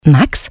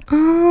Max?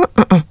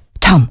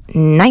 Tom?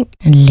 Nein.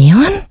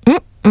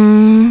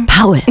 Leon?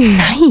 Paul?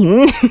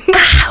 Nein.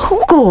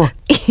 Hugo!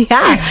 Ja,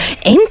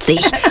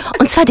 Endlich!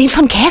 Und zwar den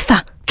von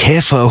Käfer.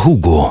 Käfer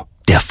Hugo.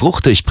 Der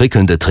fruchtig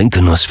prickelnde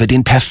Trinkgenuss für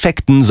den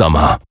perfekten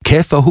Sommer.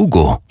 Käfer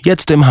Hugo.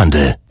 Jetzt im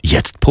Handel.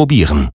 Jetzt probieren.